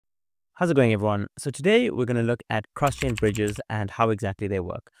How's it going, everyone? So today we're going to look at cross-chain bridges and how exactly they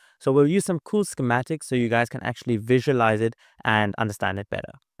work. So we'll use some cool schematics so you guys can actually visualize it and understand it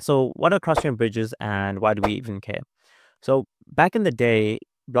better. So what are cross-chain bridges and why do we even care? So back in the day,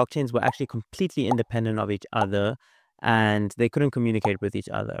 blockchains were actually completely independent of each other and they couldn't communicate with each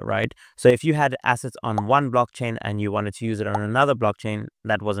other, right? So if you had assets on one blockchain and you wanted to use it on another blockchain,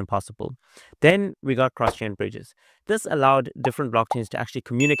 that wasn't possible. Then we got cross-chain bridges. This allowed different blockchains to actually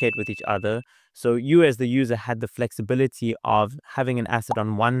communicate with each other. So you as the user had the flexibility of having an asset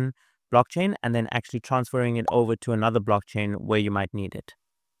on one blockchain and then actually transferring it over to another blockchain where you might need it.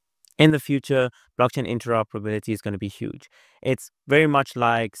 In the future, blockchain interoperability is going to be huge. It's very much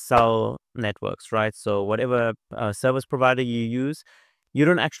like cell networks, right? So whatever service provider you use, you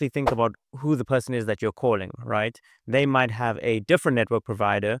don't actually think about who the person is that you're calling, right? They might have a different network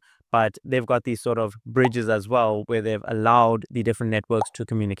provider, but they've got these sort of bridges as well where they've allowed the different networks to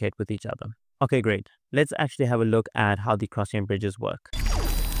communicate with each other. Okay, great. Let's actually have a look at how the cross-chain bridges work.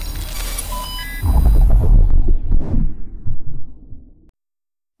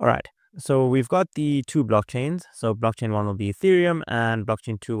 All right, so we've got the two blockchains. So blockchain one will be Ethereum and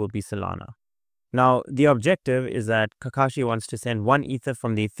blockchain two will be Solana. Now, the objective is that Kakashi wants to send one Ether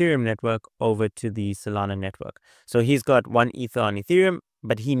from the Ethereum network over to the Solana network. So he's got one Ether on Ethereum,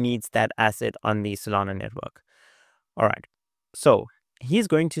 but he needs that asset on the Solana network. All right, so he's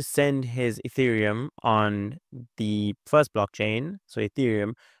going to send his Ethereum on the first blockchain, so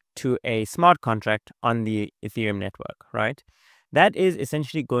Ethereum, to a smart contract on the Ethereum network, right? That is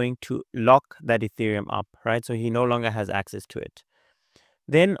essentially going to lock that Ethereum up, right? So he no longer has access to it.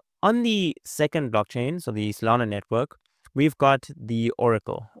 Then on the second blockchain, so the Solana network, we've got the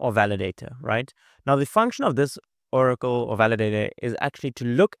oracle or validator, right? Now the function of this oracle or validator is actually to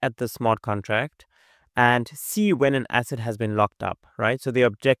look at the smart contract and see when an asset has been locked up, right? So the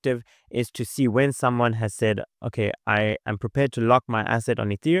objective is to see when someone has said, okay, I am prepared to lock my asset on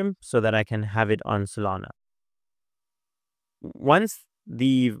Ethereum so that I can have it on Solana. Once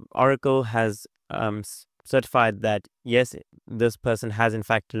the oracle has certified that, yes, this person has in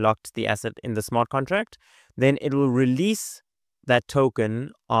fact locked the asset in the smart contract, then it will release that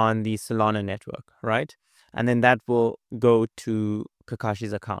token on the Solana network, right? And then that will go to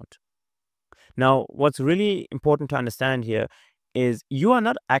Kakashi's account. Now, what's really important to understand here is you are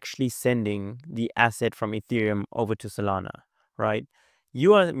not actually sending the asset from Ethereum over to Solana, right?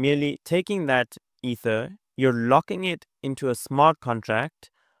 You are merely taking that Ether, you're locking it into a smart contract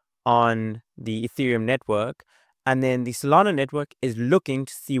on the Ethereum network, and then the Solana network is looking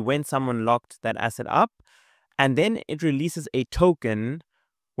to see when someone locked that asset up, and then it releases a token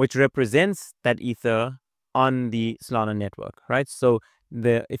which represents that Ether on the Solana network, right? So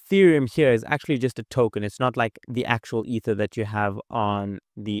the Ethereum here is actually just a token. It's not like the actual Ether that you have on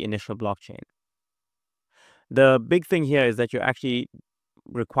the initial blockchain. The big thing here is that you're actually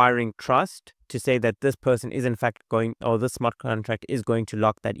requiring trust to say that this person is in fact going, or this smart contract is going to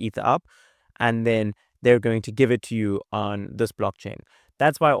lock that Ether up, and then they're going to give it to you on this blockchain.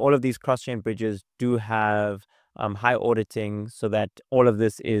 That's why all of these cross-chain bridges do have high auditing so that all of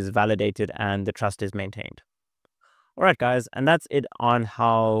this is validated and the trust is maintained. All right, guys, and that's it on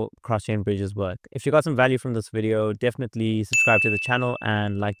how cross-chain bridges work. If you got some value from this video, definitely subscribe to the channel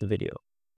and like the video.